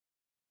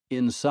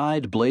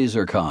Inside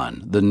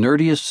BlazerCon, the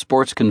Nerdiest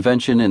sports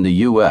convention in the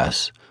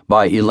U.S.,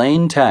 by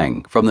Elaine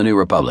Teng from the New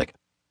Republic.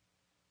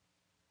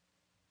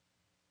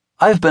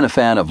 I've been a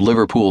fan of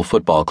Liverpool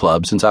Football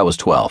Club since I was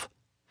 12.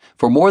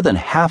 For more than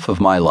half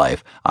of my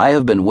life, I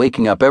have been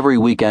waking up every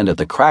weekend at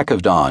the crack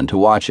of dawn to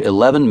watch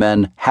 11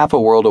 men half a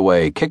world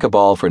away kick a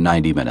ball for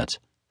 90 minutes.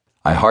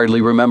 I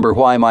hardly remember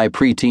why my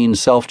preteen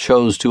self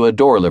chose to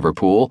adore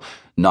Liverpool,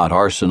 not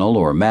Arsenal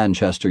or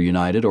Manchester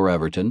United or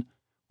Everton.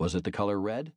 Was it the color red?